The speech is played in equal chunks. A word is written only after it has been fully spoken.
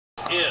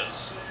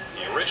is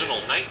the original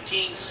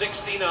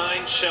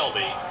 1969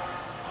 Shelby,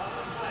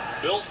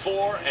 built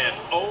for and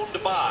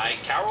owned by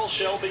Carroll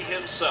Shelby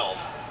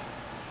himself.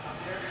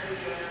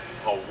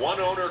 A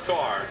one-owner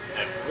car,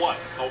 and what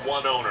a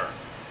one-owner.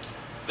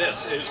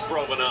 This is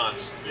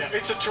provenance. Yeah,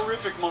 it's a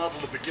terrific model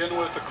to begin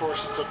with. Of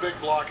course, it's a big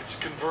block, it's a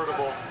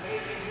convertible,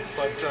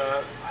 but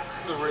the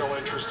real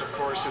interest, of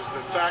course, is the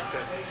fact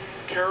that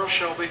Carroll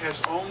Shelby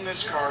has owned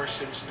this car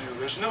since new.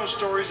 There's no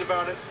stories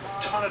about it,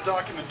 a ton of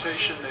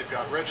documentation, they've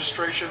got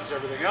registrations,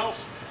 everything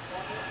else.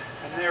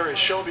 And there is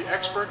Shelby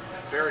expert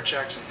and Barrett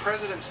Jackson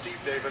president Steve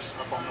Davis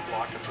up on the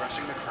block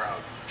addressing the crowd.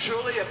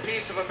 Truly a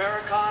piece of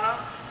Americana.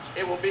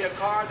 It will be a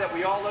car that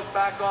we all look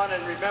back on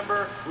and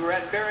remember we were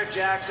at Barrett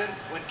Jackson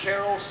when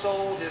Carroll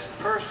sold his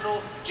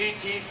personal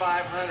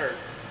GT500.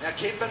 Now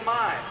keep in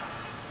mind,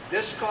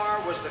 this car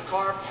was the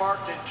car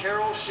parked in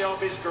Carroll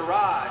Shelby's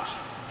garage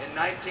in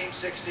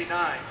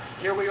 1969.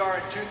 Here we are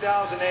in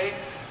 2008.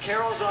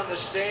 Carroll's on the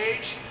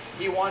stage.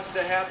 He wants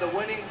to have the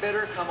winning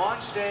bidder come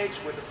on stage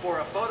for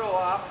a photo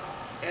op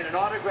and an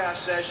autograph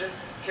session.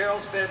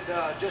 Carroll's been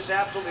just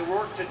absolutely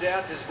worked to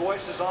death. His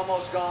voice is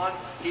almost gone.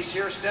 He's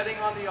here sitting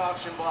on the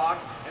auction block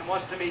and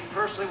wants to meet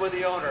personally with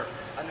the owner.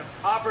 An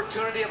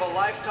opportunity of a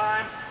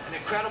lifetime, an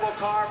incredible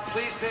car.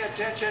 Please pay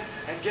attention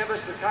and give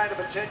us the kind of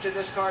attention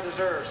this car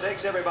deserves.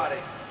 Thanks, everybody.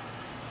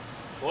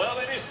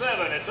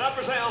 1287, it's up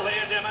for sale,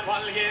 ladies and gentlemen.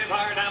 What will you give?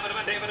 Hard,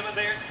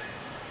 there.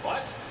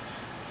 What?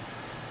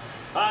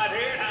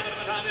 Here,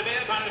 time to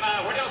bid,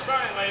 where do you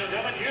start, ladies and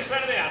gentlemen? You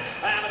set it in.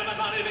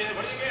 What do you give?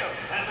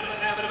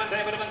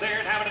 There,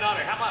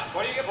 how much?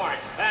 What do you give for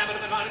it?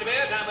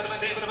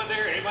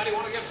 Anybody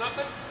want to give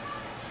something?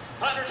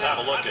 Let's have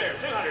a look at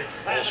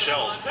old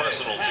Shell's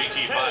personal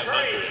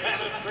GT500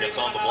 as it gets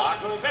on the block.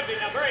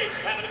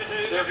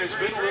 There has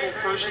been a little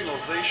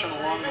personalization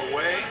along the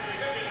way,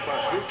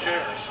 but who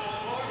cares?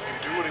 He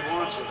can do what he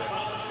wants with it.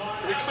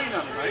 Pretty clean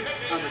underneath.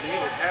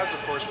 It has,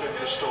 of course, been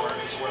restored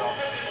as well.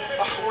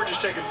 We're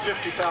just taking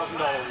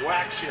 $50,000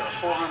 wax here,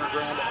 400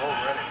 grand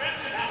already.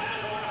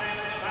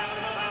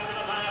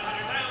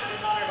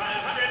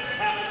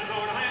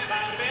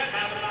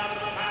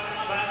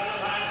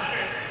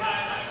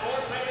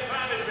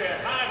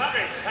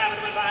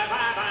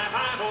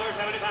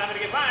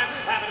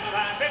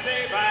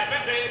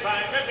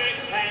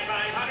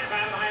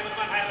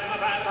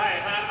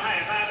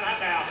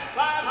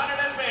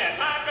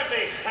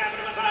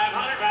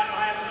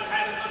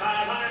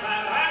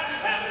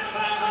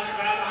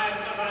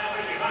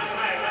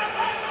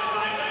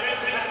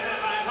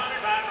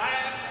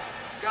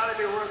 It's got to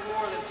be worth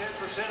more than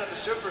 10% of the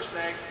Super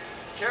Snake.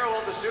 Carroll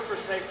owned the Super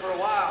Snake for a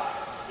while.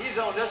 He's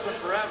owned this one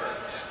forever.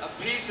 A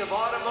piece of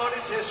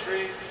automotive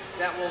history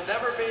that will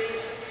never be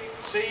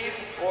seen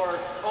or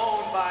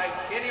owned by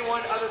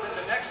anyone other than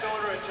the next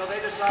owner until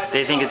they decide.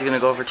 They think it's going to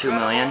go for $2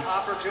 million.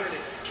 Opportunity.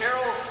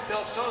 Carroll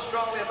felt so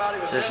strongly about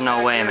it. There's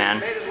no way, man.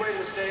 He made his way to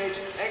the stage,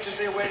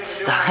 anxiously awaiting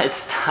It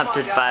stopped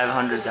at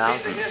 500,000.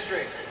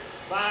 500,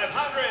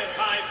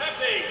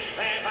 550.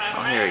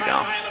 Oh, here we go.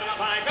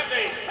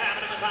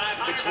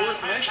 It's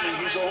worth mentioning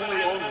he's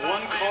only owned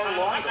one car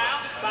longer,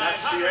 and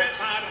that's the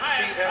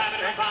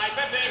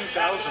CSX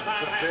 2000,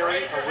 the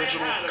very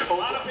original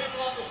Cobra.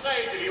 People on the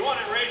stage, if you want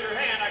to raise your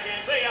hand, I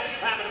can't see you.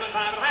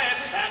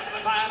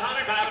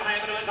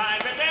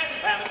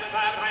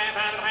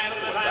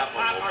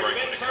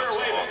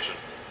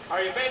 Are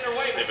you bidding or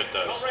waving? If it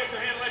does. Don't raise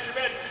your hand unless you're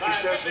bidding. He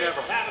says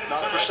never.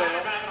 Not for sale.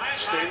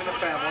 Staying in the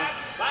family.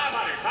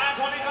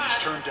 He's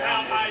turned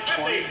down more than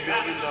 $20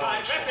 million.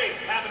 Told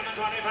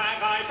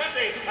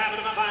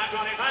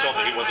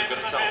me he wasn't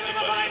going to tell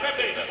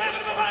anybody.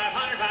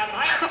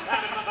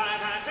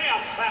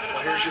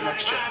 Well, here's your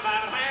next chance.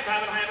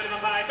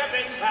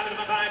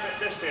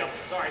 This deal.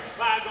 Sorry.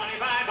 525,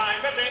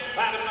 550,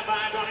 550.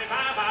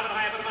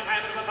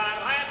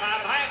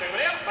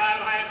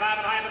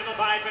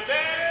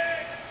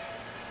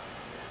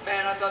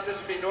 Man, I thought this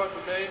would be north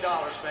of $1 million,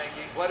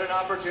 Spanky. What an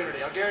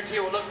opportunity. I'll guarantee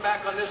you we'll look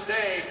back on this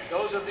day,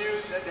 those of you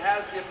that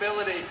has the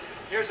ability,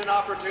 here's an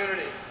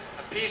opportunity,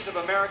 a piece of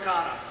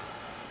Americana.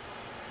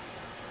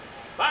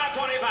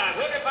 525,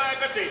 look at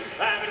 550.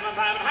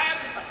 550,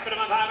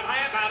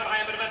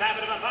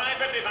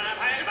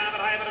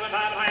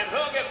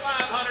 who'll get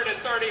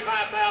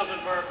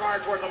 535,000 for a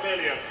car's worth $1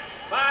 million.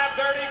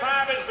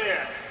 535 is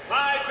bid.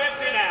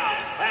 550 now.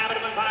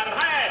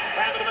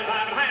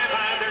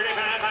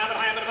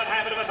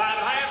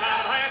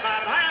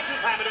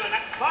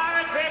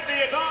 550,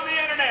 it's on the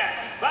internet.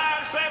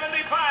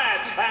 575.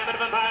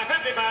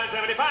 550,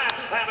 575.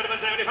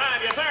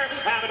 575, yes sir.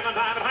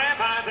 575,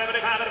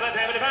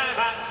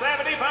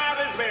 575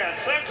 is bid.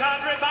 600,000.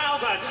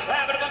 600,000.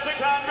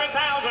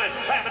 600,000.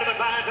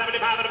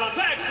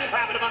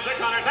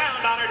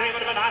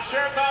 I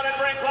sure thought it'd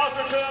bring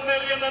closer to $1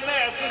 million than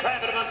this.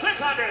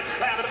 600.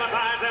 Now,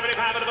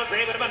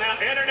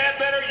 internet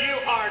bidder, you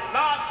are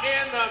not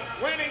in the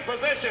winning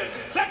position.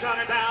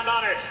 $600,000.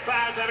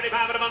 575,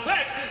 6.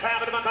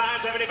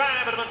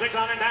 575,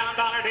 600 down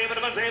dollar. Able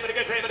to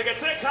get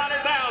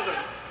 600,000.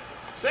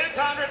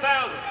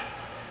 600,000.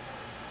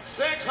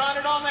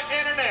 600 on the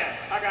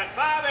internet. I got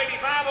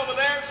 585 over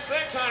there,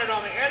 600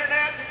 on the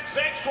internet,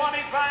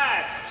 625,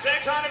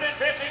 650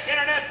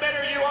 internet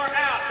bidder, you are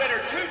out.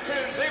 Bidder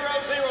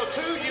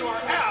 22002, you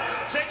are out.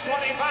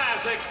 625,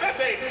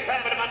 650,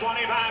 have it about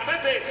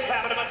 2550,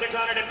 have it about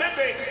 650,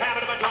 have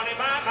it about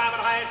 25, have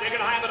it high, take it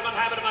high,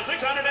 have it about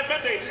 650,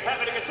 have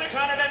it again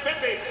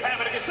 650,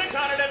 have it again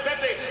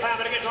 650, have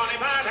it again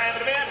 25, have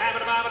it again, have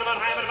it about,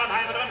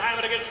 have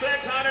it again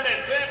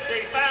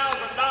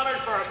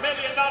 $650,000 for $1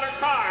 million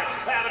car.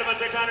 Have it about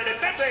 650,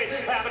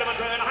 have it about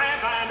 2 and a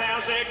half, find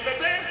down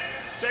 650,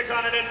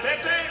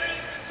 650,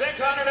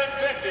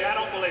 650, I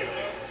don't believe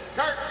it.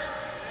 Kurt.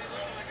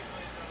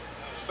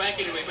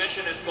 Spanky, did we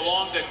mention it's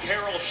belonged to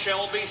Carroll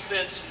Shelby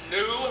since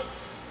new?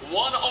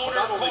 One owner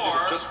Not only car,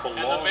 did it just and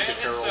the belong man to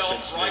Carroll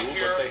himself since right new,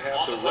 here but they have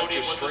on the the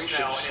podium with us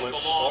registration now, and slips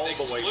it's all belonged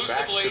the way back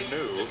exclusively to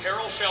new. to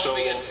Carroll So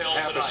Shelby until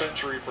half a tonight.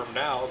 century from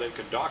now, they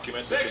can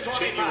document the 625.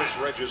 continuous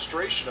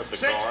registration of the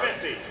car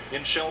 650.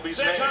 in Shelby's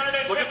name.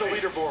 650. Look at the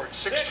leaderboard,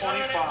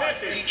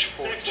 625 each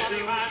for 2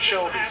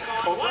 Shelbys, a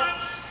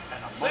Cobra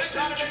and a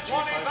Mustang GT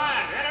 500.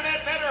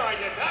 Internet bidder, are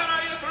you done?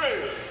 Are you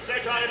through?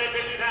 $650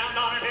 down,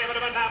 $50,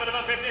 $50,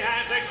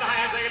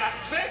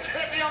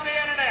 650 on the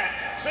internet.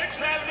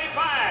 675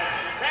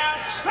 down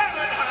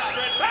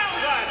 700,000.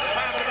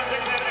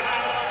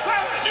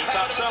 New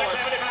top seller.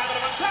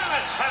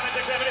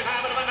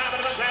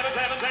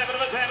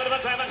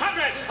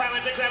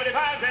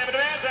 675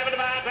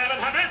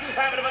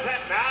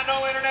 Now,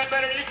 no internet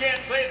better. You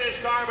can't see this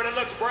car, but it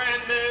looks brand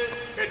new.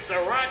 It's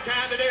the right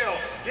kind of deal.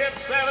 Give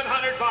 700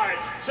 for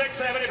it.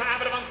 675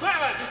 at 7.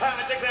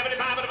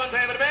 675 at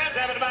 7.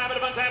 775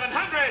 at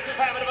 700.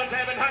 Have it at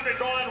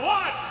 700 going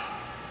once.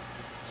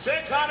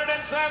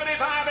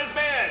 675 is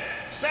bid.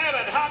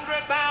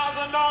 $700,000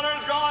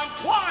 going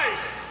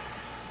twice.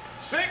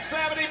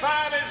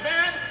 675 is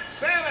bid.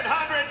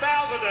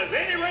 700,000. Does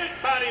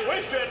anybody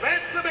wish to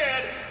advance the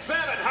bid?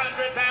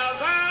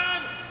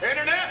 700,000.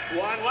 Internet,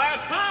 one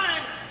last time.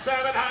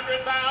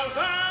 700,000.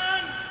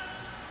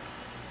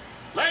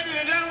 Ladies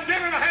and gentlemen, give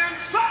him a hand.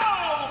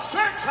 Sold.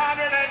 $675,000.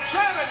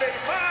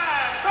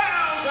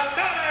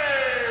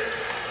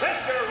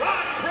 Mr.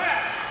 Ron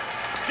Pratt.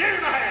 Give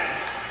him a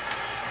hand.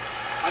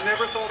 I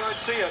never thought I'd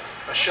see it.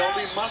 A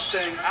Shelby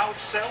Mustang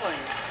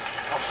outselling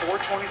a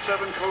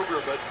 427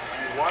 Cobra, but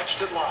you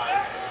watched it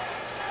live.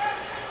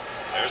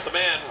 There's the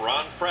man,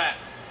 Ron Pratt.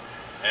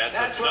 Adds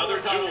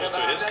another jewel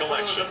to his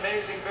collection.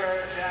 Amazing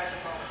Barrett Jackson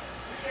moment.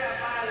 You can't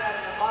buy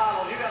that in a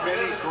bottle. You got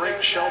Many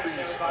great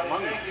Shelbys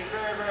among them. Thank you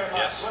very, very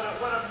much. Yes. What an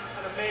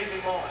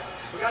amazing moment.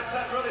 We got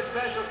something really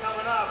special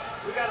coming up.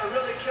 We got a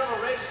really killer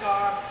race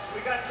car.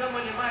 We got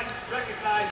someone you might recognize